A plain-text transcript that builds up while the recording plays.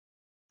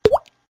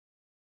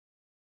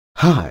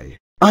Hi,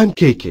 I'm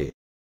KK.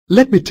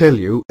 Let me tell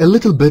you a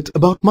little bit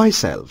about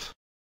myself.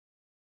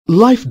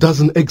 Life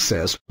doesn't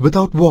exist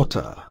without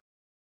water.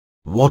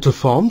 Water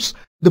forms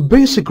the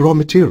basic raw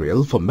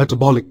material for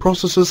metabolic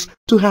processes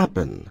to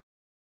happen.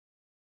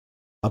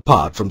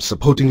 Apart from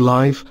supporting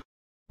life,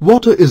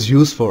 water is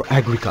used for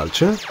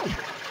agriculture,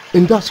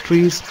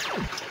 industries,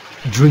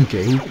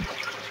 drinking,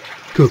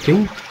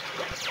 cooking,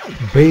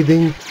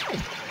 bathing,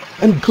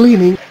 and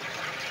cleaning.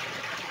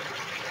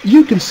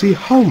 You can see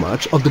how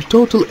much of the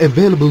total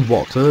available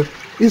water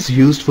is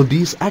used for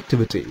these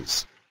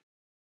activities.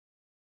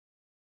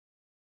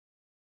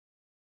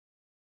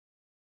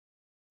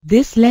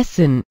 This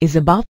lesson is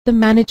about the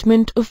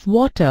management of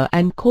water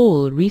and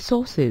coal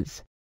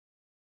resources.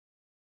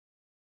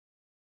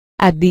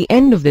 At the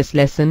end of this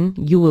lesson,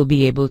 you will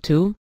be able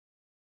to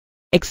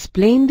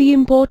explain the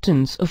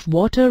importance of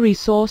water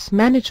resource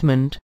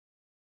management,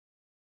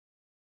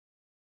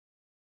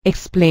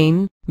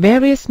 explain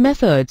various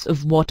methods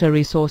of water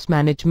resource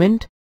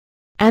management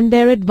and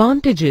their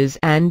advantages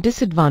and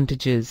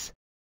disadvantages,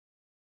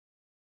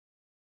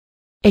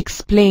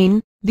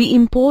 explain the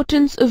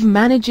importance of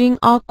managing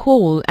our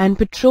coal and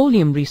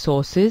petroleum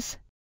resources,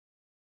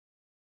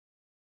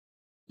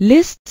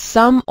 list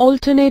some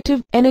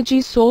alternative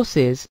energy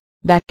sources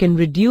that can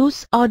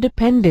reduce our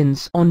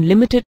dependence on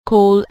limited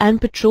coal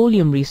and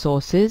petroleum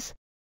resources,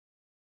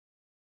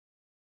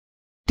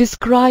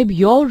 describe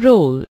your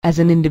role as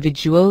an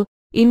individual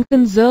in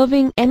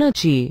conserving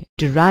energy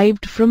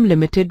derived from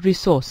limited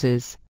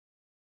resources.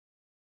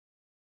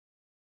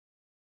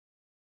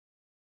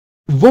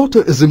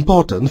 Water is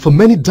important for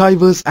many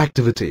diverse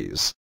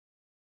activities.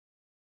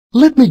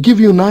 Let me give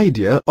you an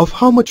idea of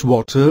how much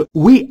water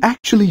we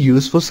actually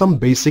use for some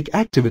basic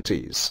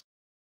activities.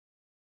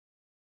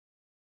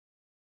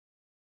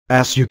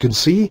 As you can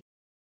see,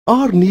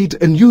 our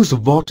need and use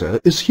of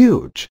water is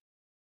huge.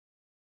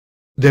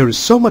 There is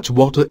so much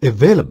water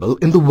available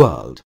in the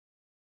world,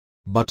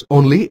 but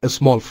only a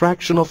small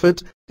fraction of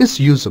it is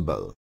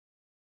usable.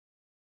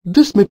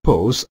 This may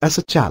pose as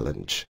a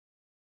challenge.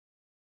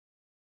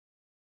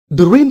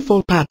 The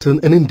rainfall pattern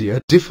in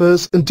India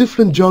differs in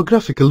different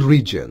geographical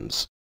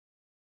regions.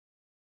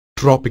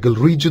 Tropical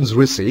regions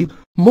receive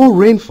more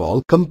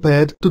rainfall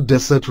compared to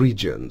desert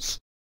regions.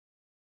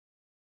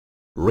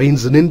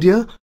 Rains in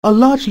India are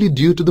largely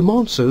due to the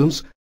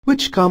monsoons,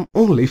 which come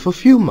only for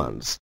few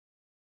months,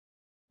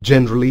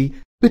 generally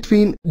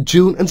between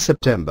June and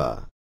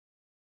September.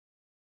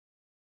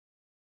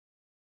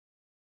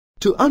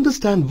 To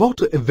understand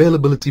water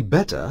availability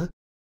better,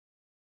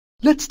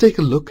 let's take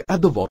a look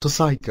at the water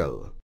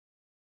cycle.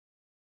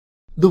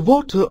 The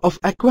water of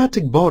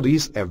aquatic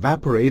bodies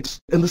evaporates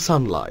in the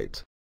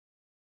sunlight.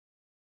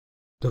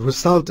 The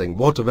resulting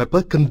water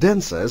vapor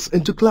condenses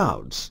into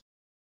clouds.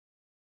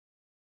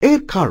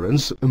 Air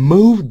currents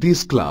move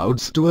these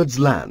clouds towards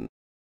land,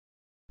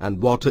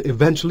 and water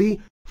eventually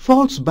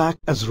falls back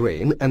as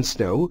rain and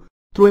snow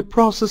through a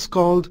process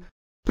called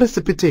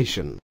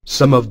precipitation.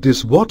 Some of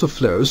this water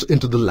flows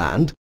into the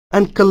land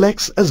and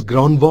collects as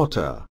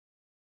groundwater,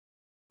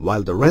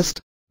 while the rest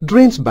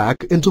drains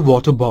back into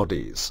water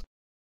bodies.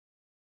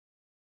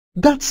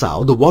 That's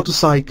how the water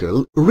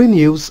cycle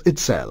renews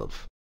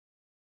itself.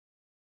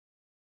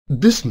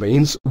 This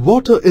means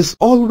water is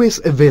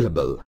always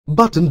available,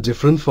 but in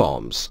different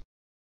forms.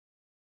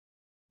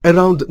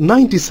 Around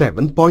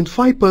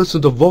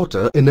 97.5% of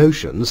water in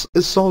oceans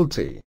is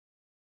salty.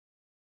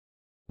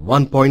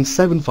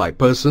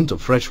 1.75%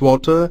 of fresh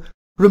water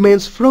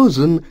remains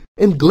frozen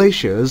in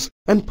glaciers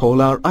and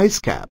polar ice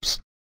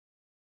caps,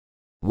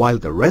 while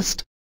the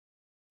rest,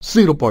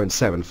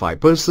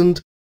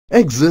 0.75%,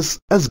 exists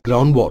as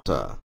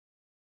groundwater.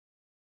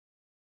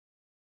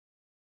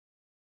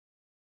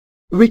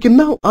 We can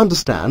now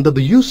understand that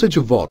the usage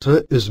of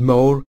water is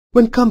more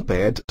when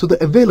compared to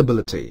the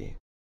availability.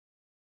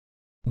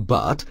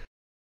 But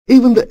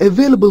even the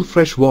available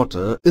fresh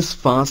water is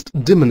fast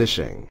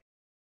diminishing,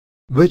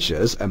 which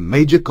is a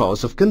major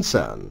cause of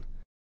concern.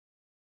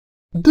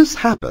 This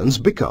happens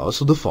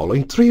because of the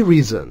following three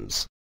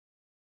reasons.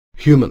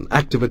 Human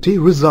activity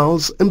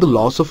results in the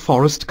loss of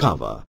forest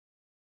cover,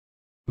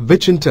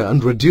 which in turn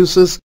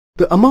reduces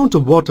the amount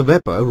of water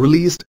vapor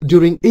released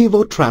during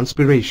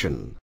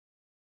evapotranspiration.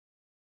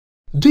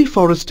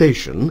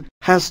 Deforestation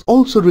has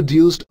also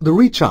reduced the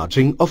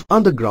recharging of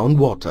underground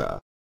water.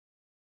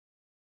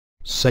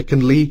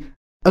 Secondly,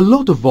 a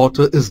lot of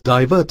water is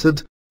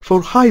diverted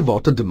for high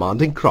water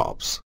demanding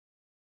crops.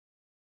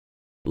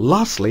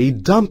 Lastly,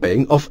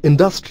 dumping of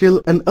industrial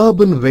and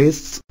urban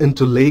wastes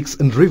into lakes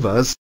and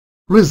rivers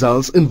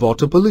results in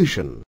water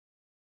pollution.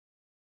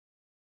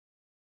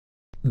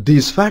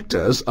 These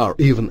factors are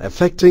even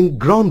affecting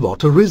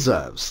groundwater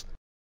reserves.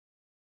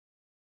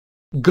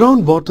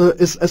 Groundwater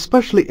is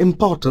especially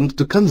important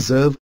to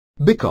conserve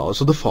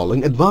because of the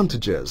following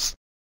advantages.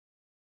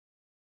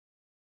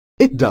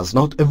 It does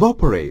not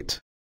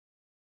evaporate.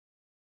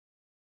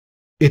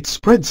 It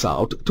spreads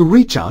out to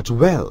recharge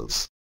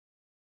wells.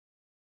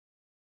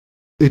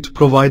 It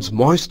provides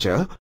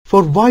moisture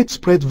for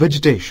widespread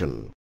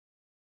vegetation.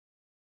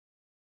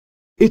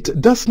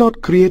 It does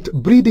not create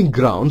breeding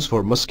grounds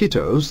for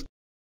mosquitoes,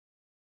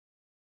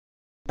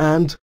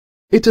 and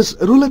it is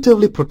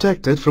relatively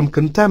protected from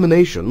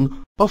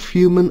contamination of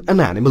human and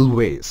animal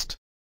waste.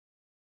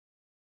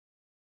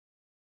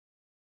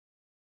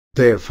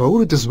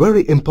 Therefore, it is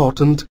very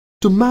important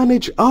to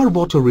manage our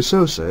water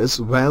resources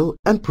well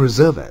and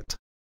preserve it.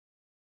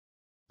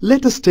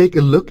 Let us take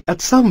a look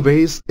at some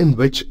ways in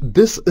which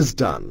this is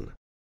done.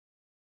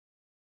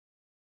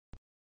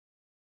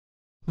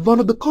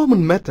 One of the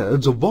common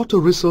methods of water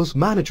resource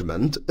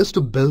management is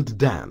to build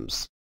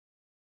dams.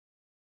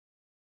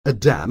 A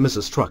dam is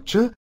a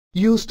structure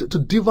used to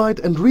divide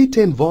and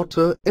retain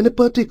water in a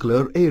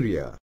particular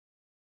area.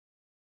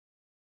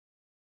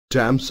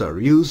 Dams are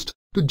used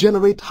to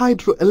generate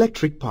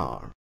hydroelectric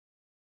power.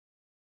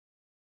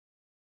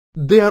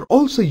 They are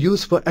also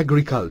used for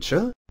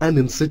agriculture and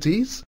in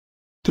cities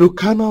through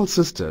canal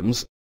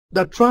systems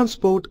that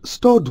transport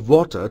stored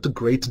water to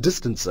great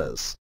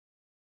distances.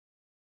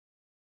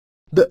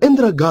 The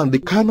Indira Gandhi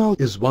Canal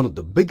is one of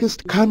the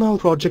biggest canal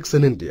projects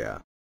in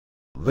India,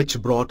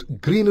 which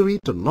brought greenery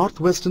to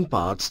northwestern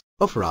parts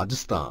of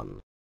Rajasthan.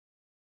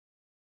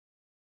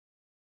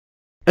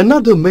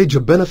 Another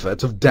major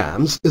benefit of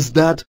dams is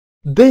that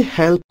they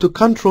help to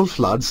control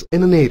floods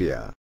in an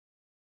area.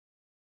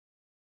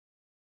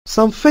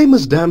 Some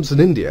famous dams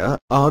in India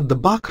are the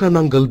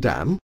Bakranangal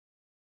Dam,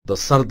 the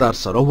Sardar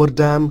Sarovar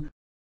Dam,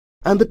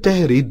 and the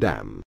Tehri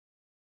Dam.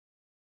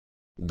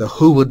 The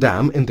Hoover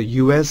Dam in the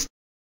US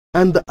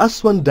and the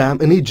Aswan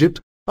Dam in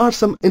Egypt are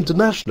some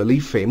internationally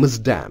famous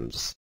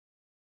dams.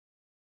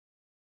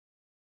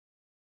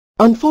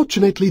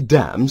 Unfortunately,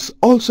 dams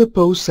also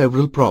pose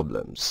several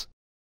problems.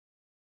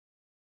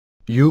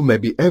 You may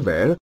be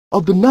aware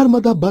of the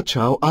Narmada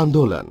Bachao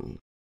Andolan.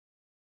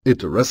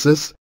 It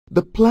resists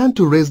the plan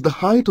to raise the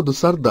height of the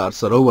Sardar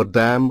Sarovar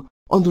Dam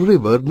on the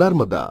river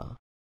Narmada.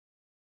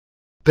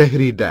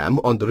 Tehri Dam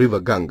on the river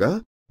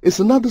Ganga is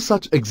another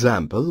such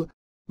example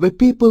where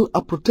people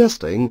are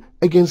protesting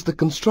against the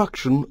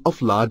construction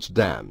of large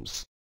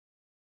dams.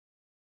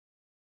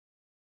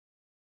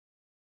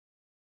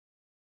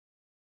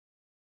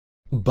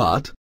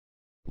 But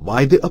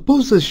why the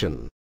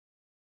opposition?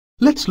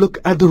 Let's look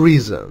at the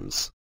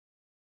reasons.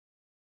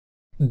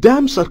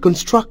 Dams are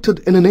constructed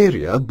in an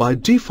area by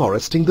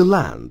deforesting the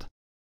land,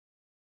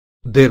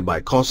 thereby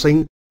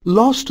causing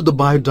loss to the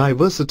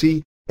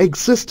biodiversity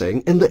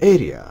existing in the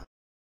area.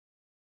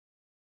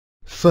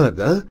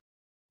 Further,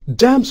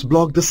 dams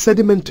block the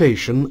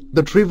sedimentation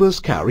that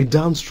rivers carry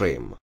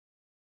downstream.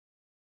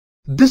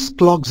 This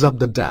clogs up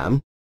the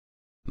dam,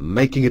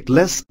 making it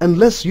less and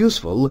less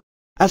useful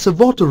as a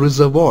water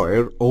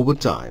reservoir over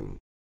time.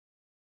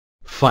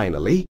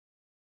 Finally,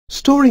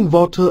 storing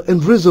water in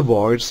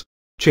reservoirs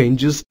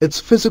changes its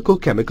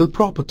physico-chemical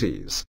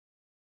properties,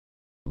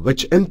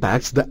 which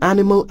impacts the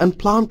animal and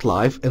plant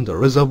life in the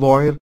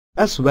reservoir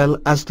as well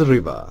as the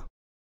river.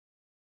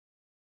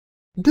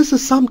 This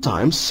is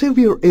sometimes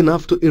severe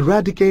enough to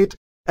eradicate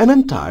an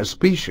entire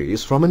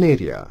species from an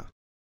area.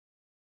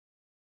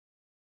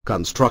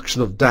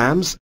 Construction of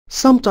dams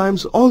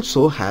sometimes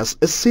also has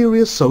a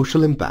serious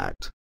social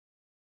impact.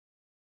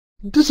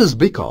 This is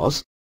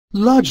because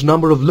large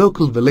number of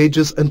local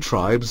villages and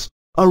tribes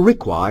are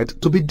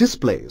required to be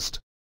displaced.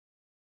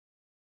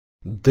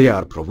 They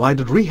are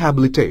provided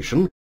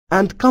rehabilitation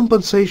and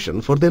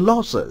compensation for their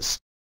losses,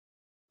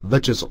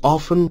 which is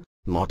often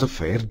not a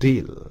fair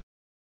deal.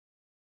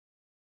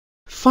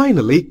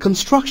 Finally,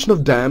 construction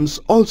of dams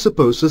also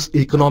poses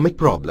economic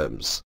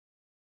problems.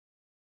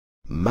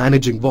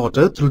 Managing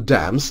water through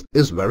dams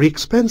is very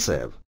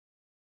expensive.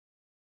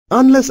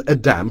 Unless a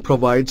dam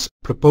provides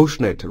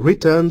proportionate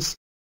returns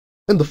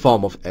in the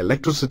form of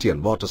electricity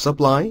and water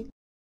supply,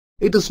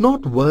 it is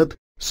not worth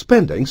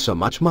spending so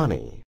much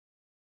money.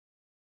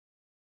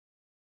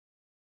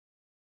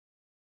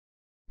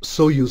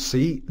 So you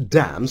see,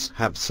 dams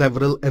have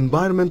several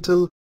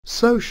environmental,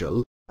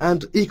 social,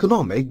 and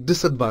economic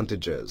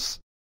disadvantages.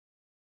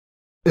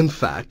 In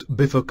fact,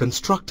 before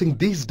constructing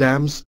these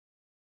dams,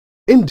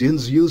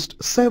 Indians used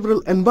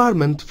several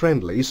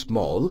environment-friendly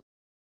small,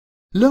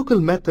 local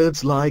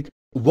methods like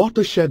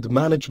watershed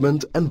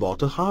management and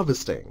water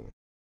harvesting.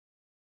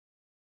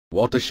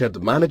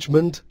 Watershed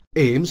management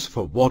aims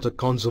for water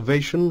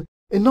conservation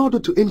in order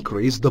to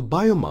increase the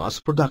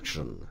biomass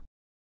production.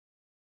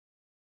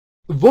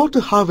 Water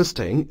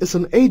harvesting is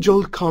an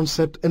age-old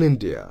concept in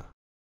India.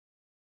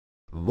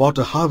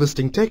 Water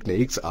harvesting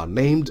techniques are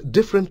named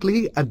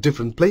differently at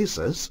different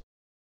places,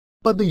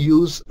 but the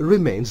use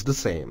remains the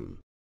same.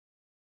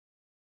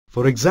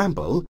 For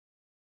example,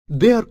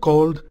 they are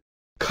called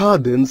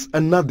khadins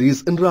and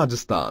nadis in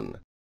Rajasthan,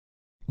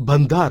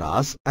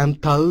 bandharas and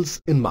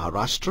tals in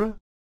Maharashtra,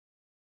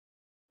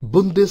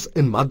 bundis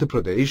in Madhya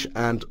Pradesh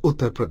and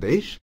Uttar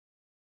Pradesh,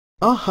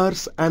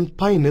 ahars and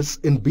painis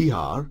in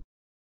Bihar,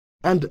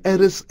 and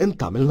eris in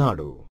Tamil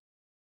Nadu.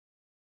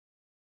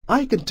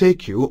 I can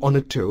take you on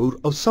a tour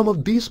of some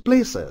of these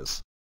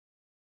places.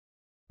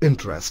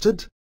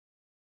 Interested?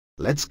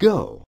 Let's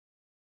go.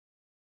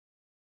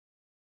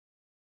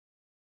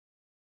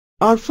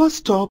 Our first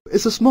stop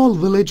is a small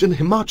village in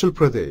Himachal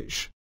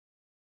Pradesh.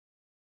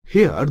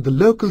 Here the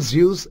locals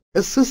use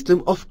a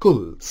system of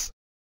kuls.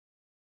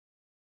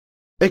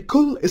 A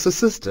kul is a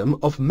system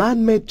of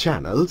man-made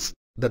channels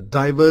that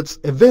diverts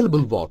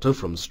available water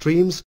from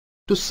streams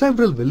to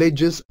several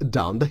villages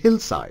down the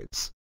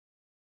hillsides.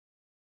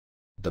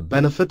 The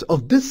benefit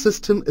of this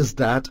system is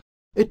that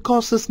it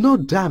causes no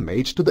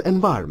damage to the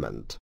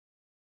environment.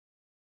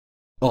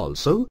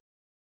 Also,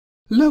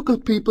 local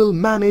people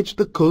manage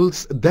the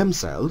kuls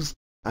themselves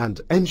and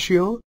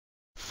ensure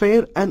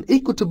fair and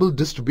equitable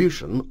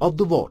distribution of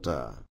the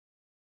water.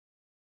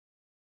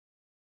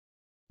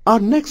 Our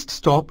next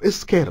stop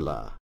is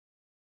Kerala.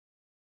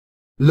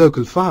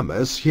 Local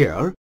farmers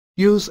here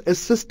use a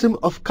system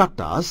of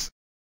kattas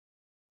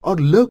or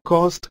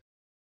low-cost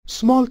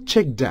small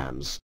check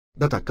dams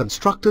that are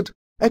constructed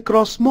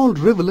across small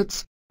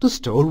rivulets to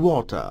store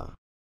water.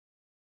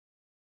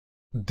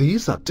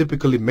 These are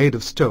typically made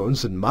of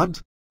stones and mud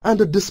and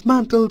are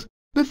dismantled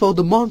before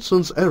the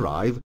monsoons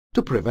arrive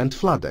to prevent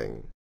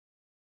flooding.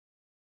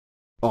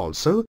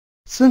 Also,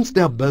 since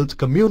they are built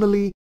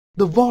communally,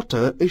 the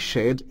water is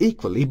shared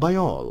equally by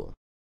all.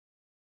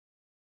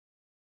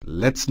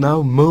 Let's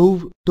now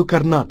move to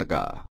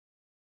Karnataka.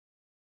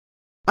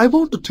 I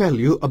want to tell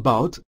you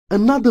about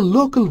another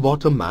local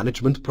water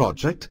management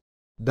project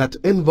that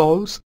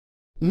involves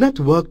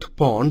networked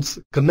ponds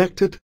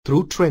connected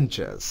through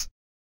trenches.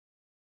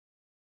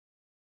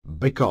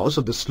 Because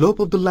of the slope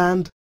of the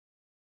land,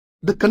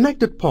 the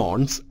connected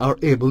ponds are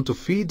able to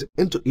feed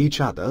into each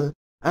other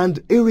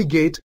and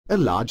irrigate a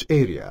large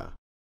area.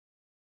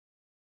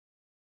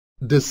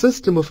 This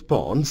system of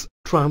ponds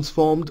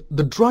transformed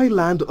the dry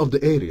land of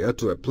the area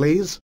to a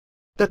place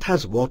that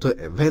has water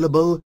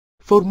available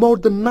for more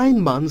than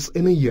 9 months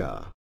in a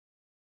year.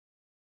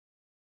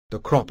 The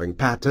cropping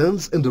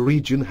patterns in the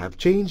region have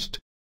changed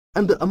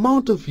and the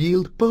amount of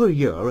yield per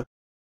year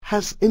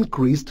has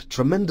increased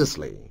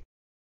tremendously.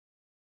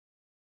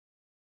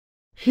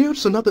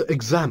 Here's another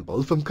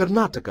example from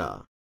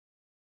Karnataka.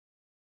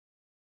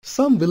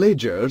 Some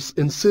villagers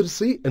in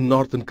Cbse in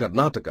northern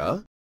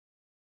Karnataka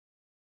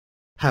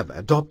have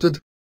adopted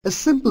a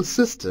simple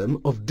system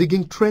of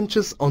digging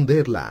trenches on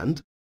their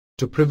land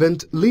to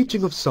prevent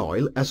leaching of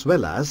soil as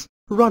well as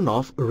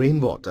runoff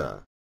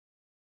rainwater.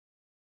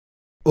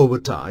 Over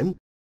time,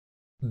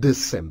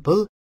 this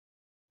simple,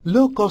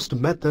 low-cost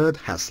method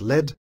has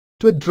led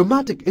to a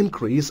dramatic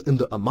increase in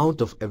the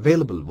amount of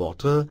available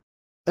water,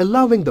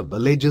 allowing the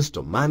villages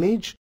to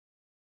manage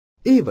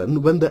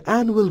even when the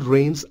annual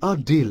rains are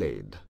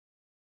delayed.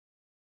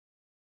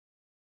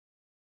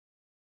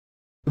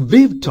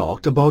 We've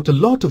talked about a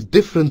lot of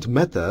different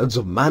methods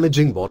of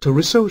managing water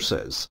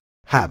resources,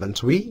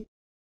 haven't we?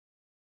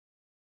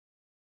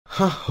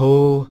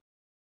 Ha-ho!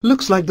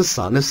 Looks like the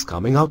sun is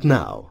coming out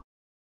now,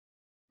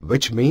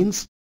 which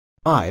means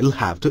I'll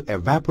have to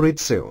evaporate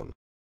soon.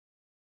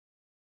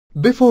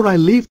 Before I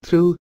leave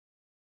through,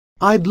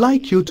 I'd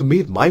like you to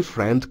meet my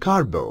friend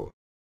Carbo.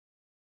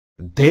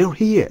 There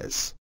he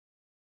is.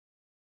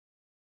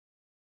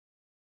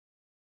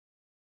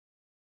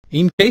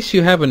 In case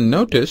you haven't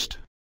noticed,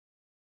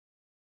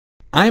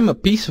 I'm a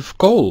piece of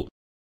coal.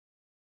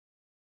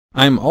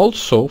 I'm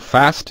also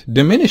fast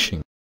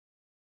diminishing.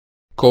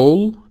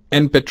 Coal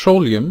and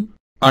petroleum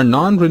are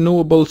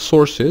non-renewable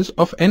sources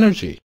of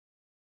energy.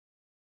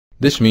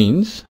 This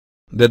means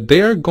that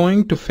they are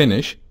going to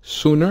finish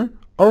sooner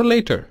or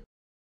later.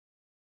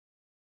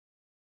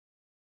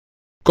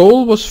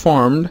 Coal was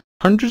formed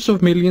hundreds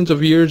of millions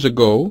of years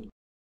ago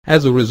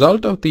as a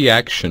result of the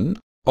action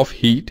of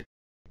heat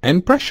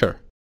and pressure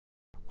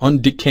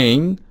on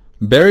decaying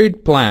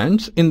buried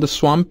plants in the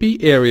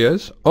swampy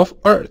areas of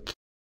Earth.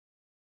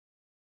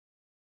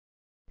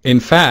 In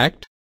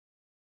fact,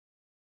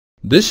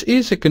 this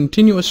is a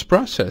continuous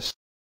process.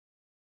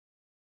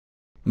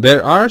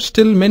 There are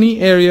still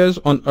many areas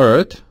on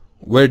Earth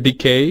where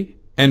decay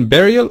and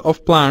burial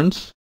of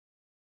plants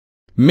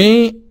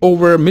may,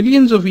 over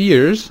millions of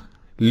years,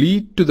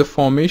 lead to the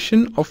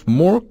formation of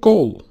more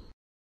coal.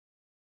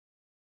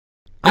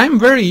 I am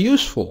very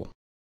useful.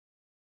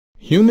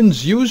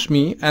 Humans use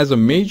me as a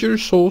major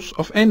source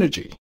of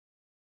energy.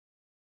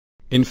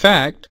 In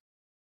fact,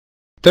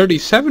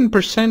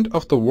 37%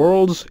 of the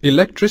world's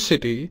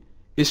electricity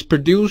is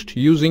produced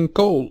using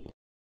coal.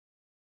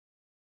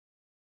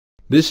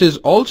 This is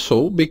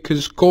also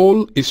because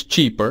coal is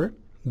cheaper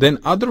than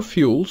other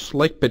fuels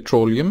like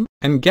petroleum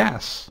and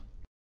gas,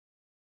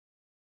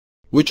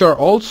 which are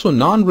also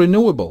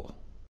non-renewable.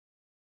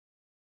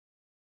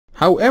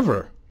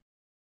 However,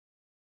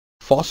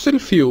 fossil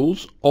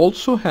fuels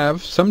also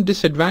have some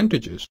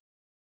disadvantages.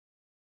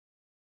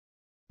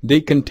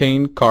 They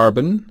contain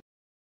carbon,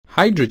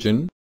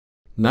 hydrogen,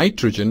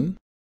 nitrogen,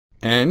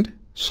 and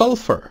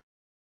sulfur,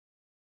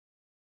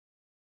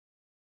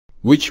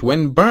 which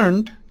when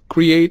burned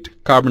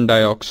create carbon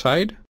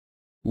dioxide,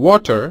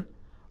 water,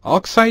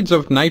 oxides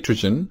of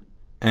nitrogen,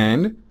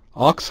 and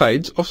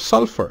oxides of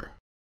sulfur.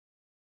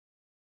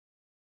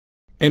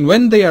 And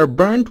when they are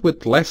burnt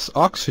with less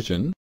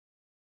oxygen,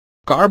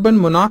 carbon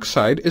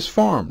monoxide is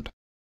formed.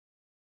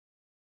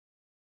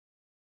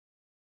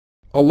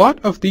 A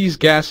lot of these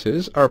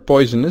gases are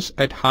poisonous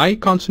at high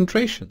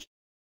concentrations.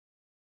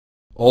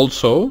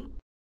 Also,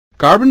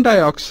 carbon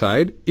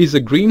dioxide is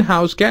a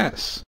greenhouse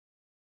gas,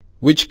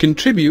 which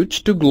contributes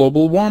to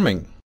global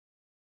warming.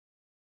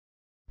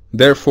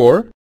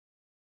 Therefore,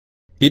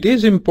 it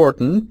is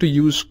important to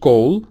use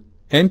coal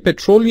and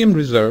petroleum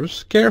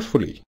reserves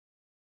carefully.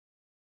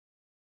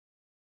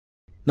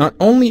 Not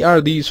only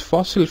are these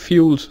fossil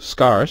fuels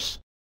scarce,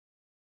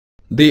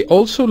 they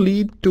also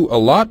lead to a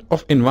lot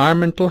of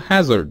environmental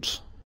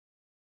hazards.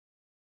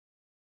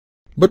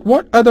 But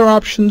what other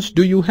options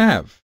do you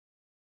have?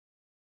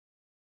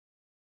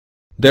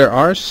 There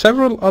are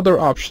several other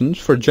options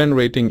for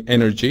generating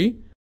energy,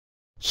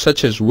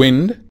 such as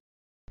wind,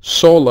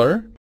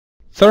 solar,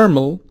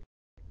 thermal,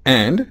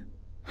 and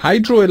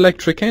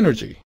hydroelectric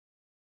energy.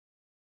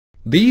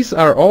 These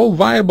are all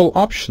viable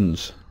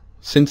options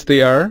since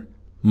they are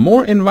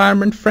more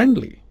environment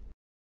friendly.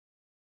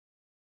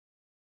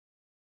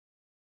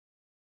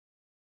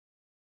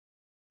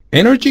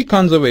 Energy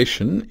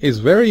conservation is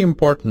very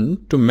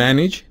important to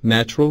manage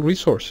natural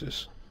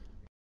resources.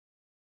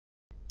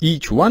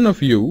 Each one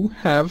of you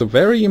have a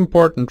very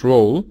important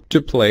role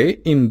to play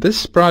in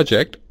this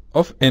project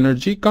of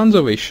energy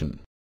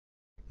conservation.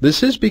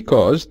 This is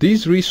because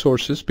these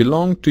resources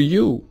belong to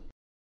you.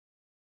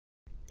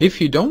 If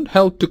you don't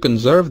help to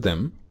conserve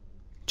them,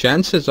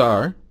 chances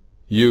are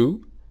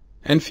you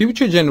and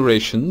future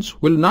generations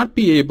will not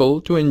be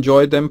able to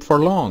enjoy them for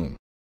long.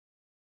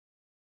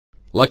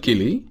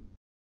 Luckily,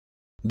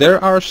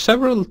 there are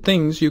several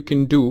things you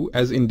can do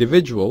as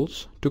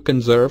individuals to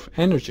conserve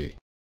energy.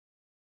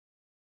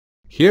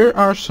 Here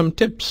are some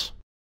tips.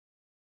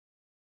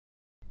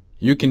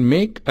 You can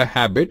make a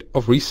habit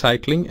of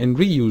recycling and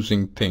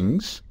reusing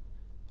things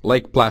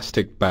like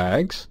plastic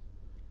bags,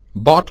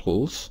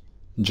 bottles,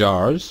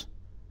 jars,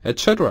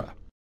 etc.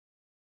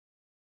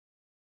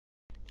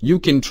 You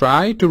can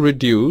try to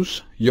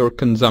reduce your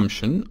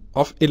consumption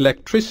of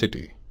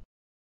electricity.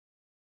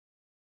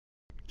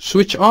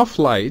 Switch off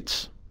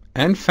lights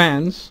and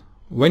fans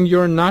when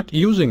you're not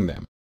using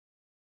them.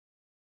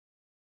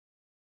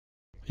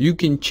 You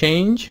can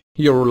change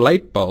your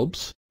light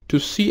bulbs to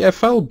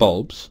CFL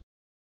bulbs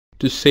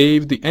to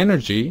save the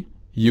energy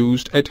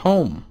used at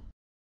home.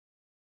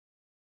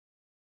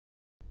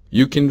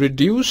 You can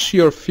reduce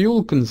your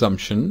fuel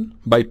consumption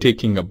by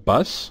taking a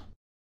bus,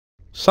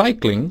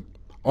 cycling,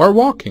 or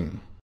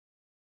walking.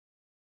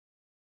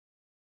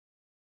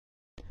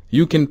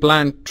 You can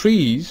plant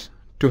trees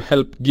to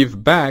help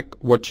give back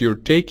what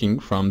you're taking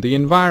from the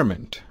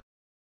environment.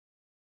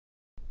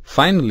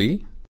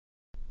 Finally,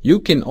 you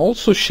can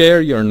also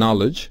share your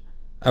knowledge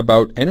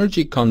about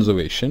energy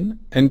conservation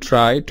and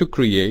try to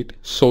create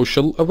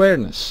social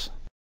awareness.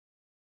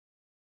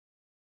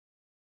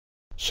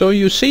 So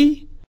you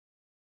see,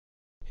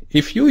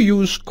 if you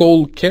use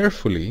coal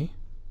carefully,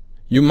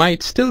 you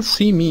might still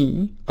see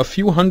me a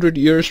few hundred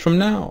years from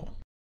now.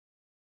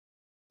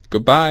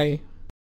 Goodbye.